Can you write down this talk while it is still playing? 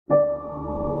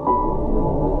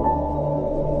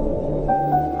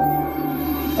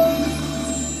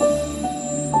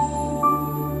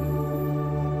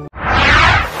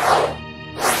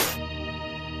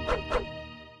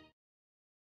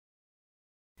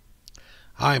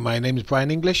Hi, my name is Brian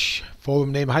English,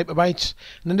 forum name Hyperbytes,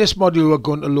 and in this module we're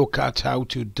going to look at how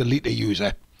to delete a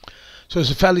user. So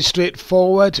it's fairly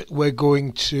straightforward. We're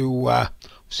going to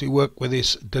work with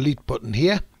this delete button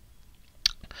here.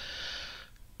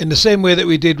 In the same way that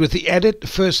we did with the edit, the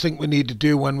first thing we need to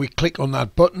do when we click on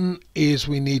that button is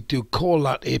we need to call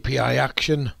that API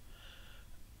action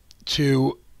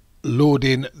to load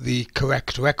in the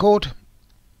correct record.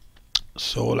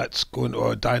 So let's go into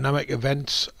our dynamic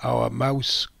events, our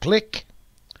mouse click,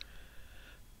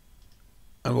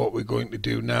 and what we're going to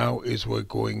do now is we're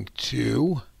going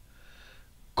to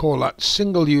call that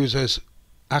single users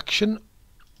action,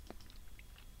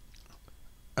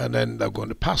 and then they're going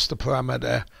to pass the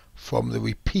parameter from the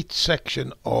repeat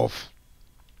section of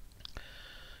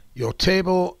your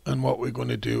table, and what we're going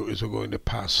to do is we're going to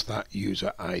pass that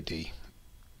user ID.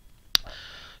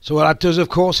 So what that does, of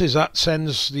course, is that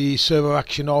sends the server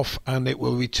action off, and it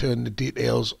will return the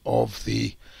details of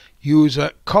the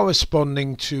user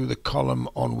corresponding to the column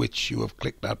on which you have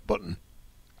clicked that button.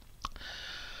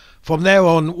 From there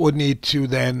on, we need to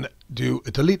then do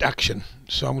a delete action.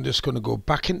 So I'm just going to go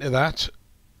back into that.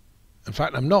 In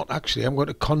fact, I'm not actually. I'm going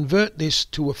to convert this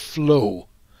to a flow.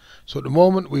 So at the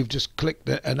moment, we've just clicked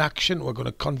an action. We're going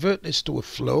to convert this to a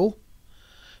flow.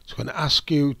 It's going to ask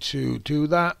you to do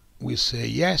that. We say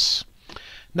yes.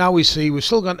 Now we see we're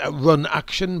still going to run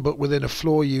action, but within a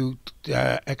flow you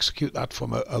execute that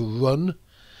from a run.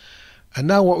 And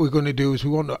now what we're going to do is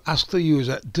we want to ask the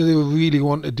user, do they really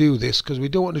want to do this? Because we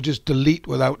don't want to just delete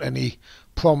without any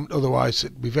prompt, otherwise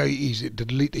it'd be very easy to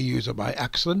delete a user by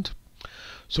accident.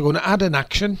 So we're going to add an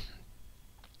action.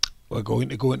 We're going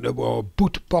to go into our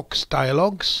bootbox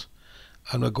dialogues,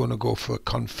 and we're going to go for a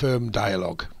confirm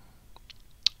dialog.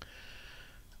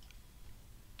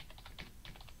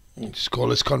 Just call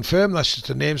this confirm. That's just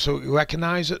a name so we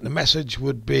recognize it. The message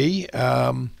would be,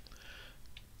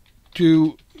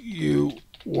 do you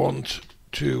want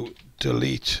to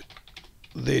delete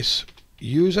this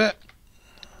user?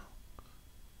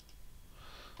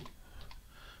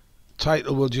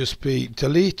 Title will just be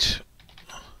delete.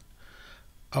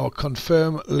 Our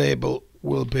confirm label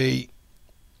will be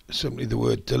simply the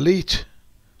word delete.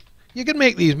 You can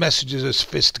make these messages as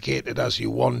sophisticated as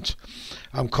you want.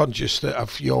 I'm conscious that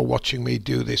if you're watching me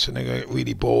do this and you get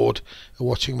really bored of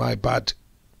watching my bad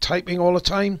typing all the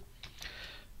time,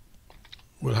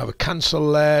 we'll have a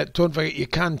cancel there. Don't forget you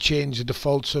can change the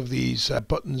defaults of these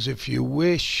buttons if you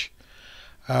wish.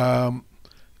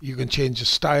 You can change the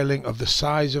styling of the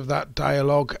size of that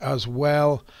dialog as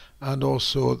well, and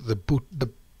also the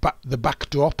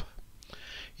backdrop.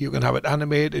 You can have it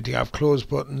animated, you have close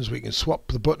buttons, we can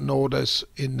swap the button orders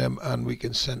in them, and we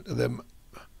can center them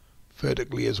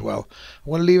vertically as well. I'm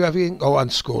going to leave everything,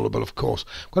 and scrollable of course.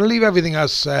 I'm going to leave everything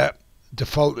as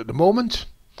default at the moment.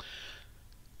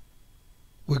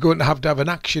 We're going to have an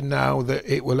action now that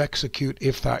it will execute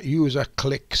if that user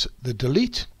clicks the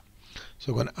delete.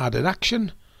 So we're going to add an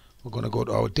action. We're going to go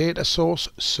to our data source,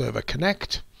 server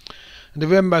connect. And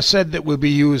remember I said that we'll be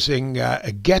using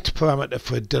a get parameter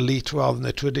for a delete rather than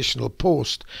a traditional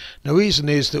post. The reason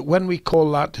is that when we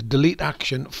call that delete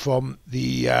action from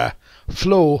the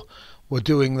flow, we're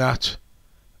doing that,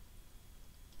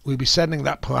 we'll be sending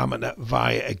that parameter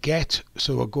via a get.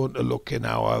 So we're going to look in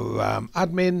our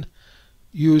admin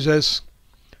users,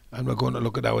 and we're going to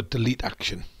look at our delete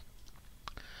action.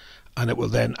 And it will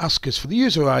then ask us for the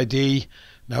user ID.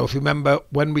 Now if you remember,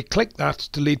 when we click that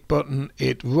delete button,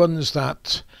 it runs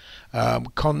that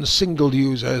single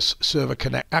users server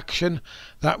connect action.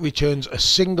 That returns a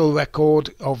single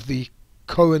record of the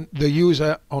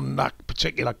user on that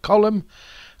particular column,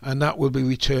 and that will be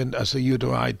returned as the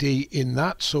user ID in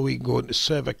that. So we can go into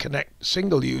server connect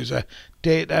single user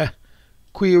data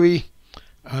query,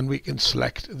 and we can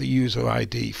select the user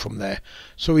ID from there.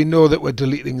 So we know that we're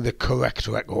deleting the correct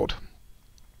record.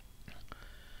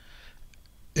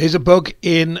 There's a bug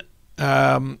in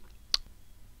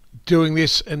doing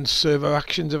this in server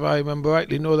actions, if I remember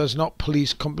rightly. No, there's not.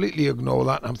 Please completely ignore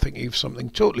that. I'm thinking of something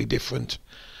totally different.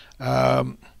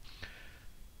 That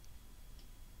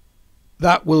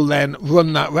will then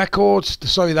run that record,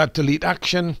 that delete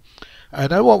action. And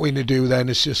then what we're going to do then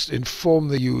is just inform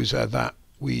the user that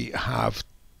we have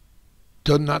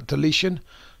done that deletion.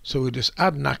 So we'll just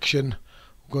add an action.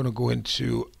 We're going to go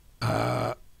into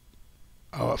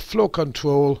our flow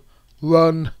control,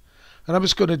 run, and I'm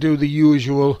just going to do the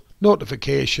usual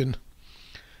notification,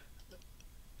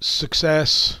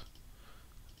 success,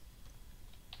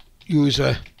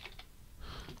 user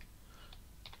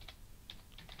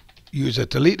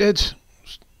deleted.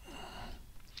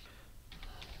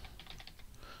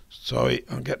 Sorry,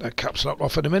 I'll get that caps lock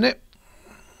off in a minute.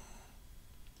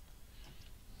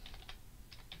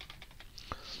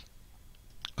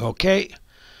 Okay,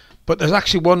 but there's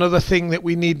actually one other thing that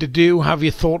we need to do. Have you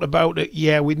thought about it?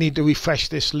 Yeah, we need to refresh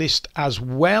this list as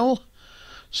well.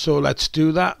 So let's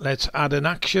do that. Let's add an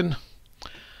action,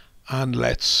 and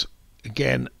let's,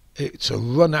 again, it's a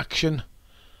run action.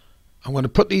 I'm going to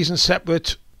put these in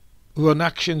separate run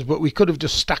actions, but we could have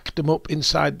just stacked them up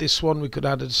inside this one. We could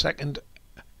add a second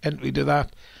entry to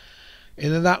that.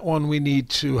 In that one, we need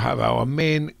to have our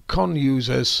main con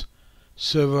users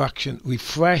server action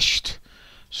refreshed,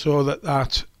 so that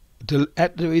that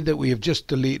entry that we have just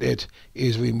deleted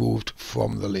is removed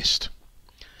from the list.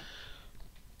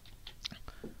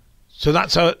 So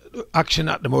that's our action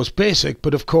at the most basic,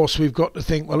 but of course we've got to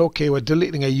think, well, okay, we're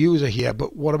deleting a user here,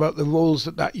 but what about the roles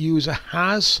that that user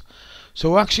has?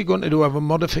 So we're actually going to do have a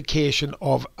modification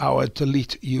of our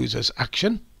delete users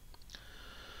action.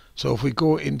 So if we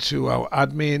go into our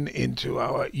admin, into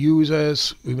our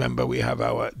users, remember we have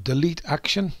our delete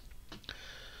action.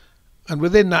 And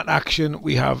within that action,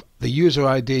 we have the user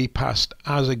ID passed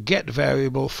as a get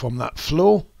variable from that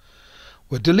flow.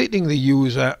 We're deleting the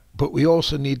user, but we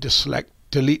also need to select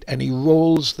delete any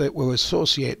roles that were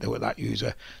associated with that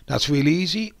user. That's really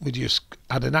easy. We just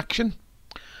add an action.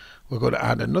 We're going to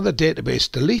add another database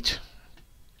delete.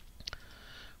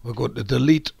 We're going to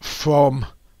delete from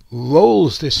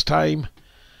roles this time,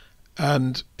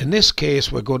 and in this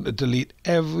case we're going to delete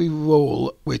every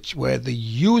role where the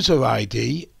user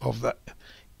ID of that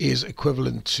is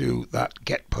equivalent to that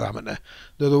get parameter.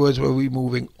 In other words, we're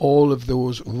removing all of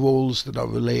those roles that are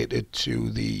related to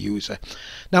the user.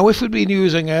 Now if we've been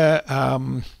using a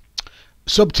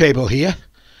subtable here,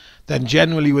 then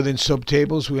generally within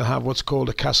subtables we'll have what's called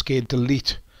a cascade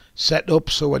delete set up,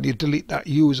 so when you delete that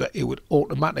user it would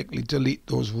automatically delete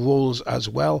those roles as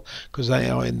well, because they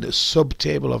are in the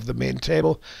subtable of the main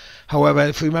table. However,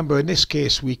 if you remember, in this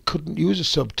case we couldn't use a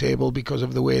subtable because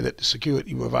of the way that the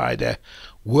security provider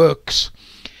works.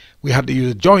 We had to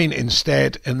use a join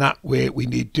instead, and that way we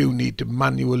do need to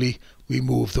manually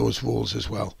remove those roles as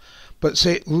well. But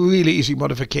say really easy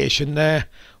modification there.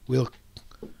 We'll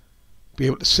be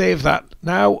able to save that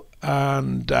now,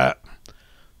 and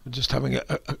I'm just having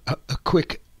a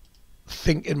quick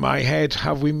think in my head.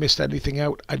 Have we missed anything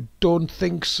out? I don't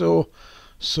think so.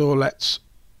 So let's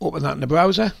open that in the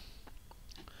browser.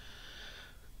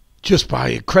 Just by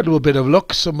a incredible bit of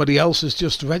luck, somebody else has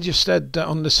just registered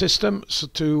on the system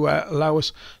to allow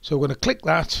us. So we're going to click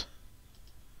that.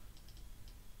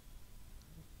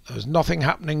 There's nothing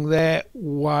happening there.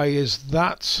 Why is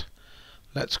that?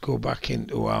 Let's go back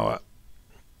into our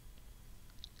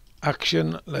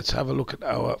action. Let's have a look at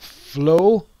our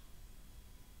flow.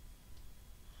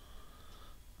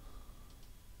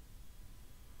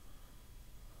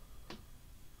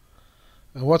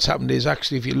 And what's happened is,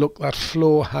 actually, if you look, that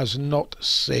flow has not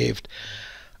saved.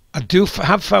 I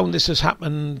have found this has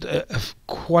happened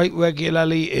quite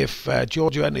regularly. If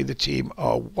George or any of the team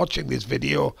are watching this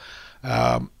video,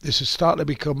 this is starting to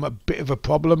become a bit of a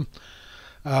problem.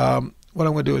 What I'm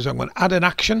going to do is I'm going to add an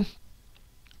action.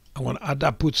 I'm going to add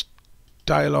that boots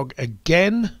dialog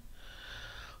again.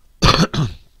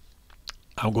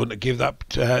 I'm going to give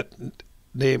that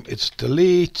name, it's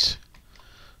delete.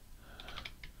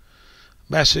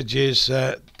 Messages,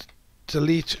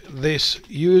 delete this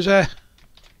user.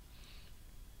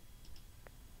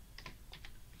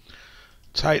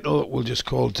 Title we'll just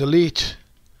call delete.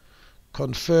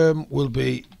 Confirm will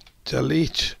be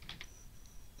delete.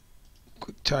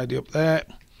 Quick tidy up there.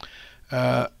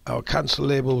 Our cancel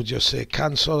label will just say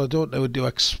cancel. I don't know to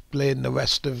explain the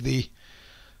rest of the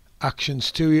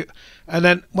actions to you. And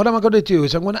then what am I going to do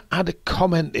is I'm going to add a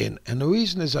comment in, and the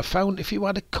reason is I found if you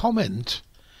add a comment,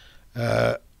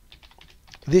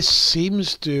 this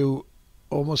seems to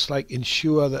almost like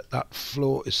ensure that that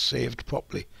flow is saved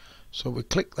properly. So we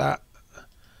click that.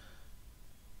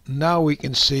 Now we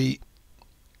can see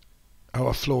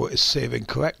our flow is saving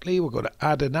correctly. We're going to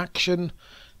add an action.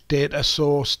 Data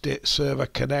source, server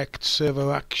connect,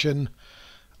 server action,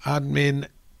 admin,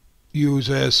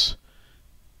 users,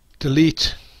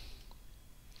 delete.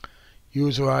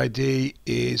 User ID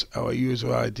is our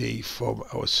user ID from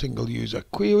our single user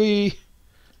query.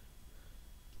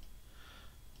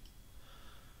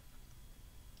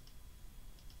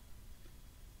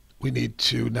 We need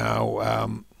to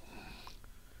now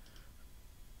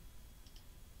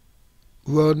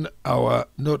run our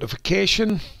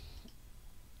notification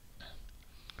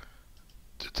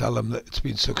to tell them that it's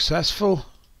been successful.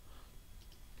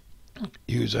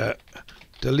 User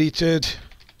deleted.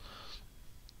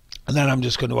 And then I'm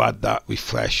just going to add that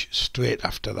refresh straight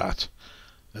after that,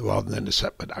 rather than a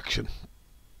separate action.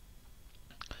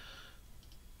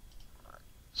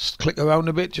 click around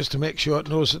a bit just to make sure it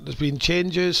knows that there's been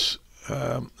changes.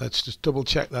 Let's just double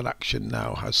check that action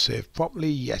now has saved properly.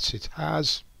 Yes, it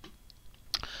has.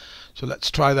 So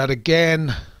let's try that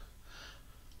again.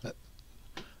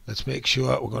 Let's make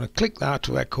sure we're going to click that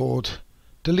record,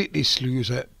 delete this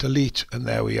user, delete, and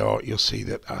there we are. You'll see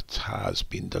that that has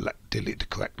been deleted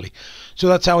correctly. So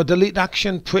that's our delete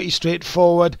action, pretty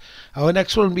straightforward. Our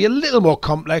next one will be a little more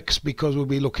complex because we'll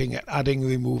be looking at adding,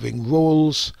 removing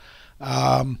roles.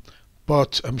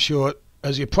 But I'm sure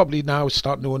as you're probably now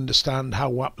starting to understand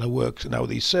how Wappler works and how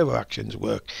these server actions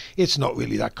work, it's not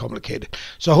really that complicated.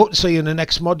 So I hope to see you in the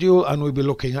next module, and we'll be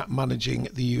looking at managing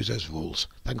the user's roles.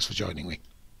 Thanks for joining me.